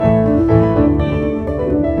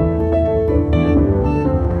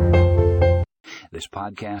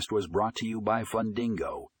podcast was brought to you by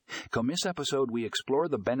Fundingo. Come this episode, we explore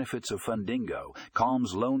the benefits of Fundingo,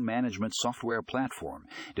 Calm's loan management software platform.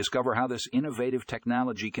 Discover how this innovative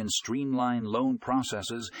technology can streamline loan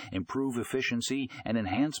processes, improve efficiency, and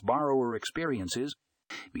enhance borrower experiences.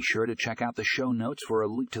 Be sure to check out the show notes for a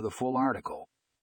link to the full article.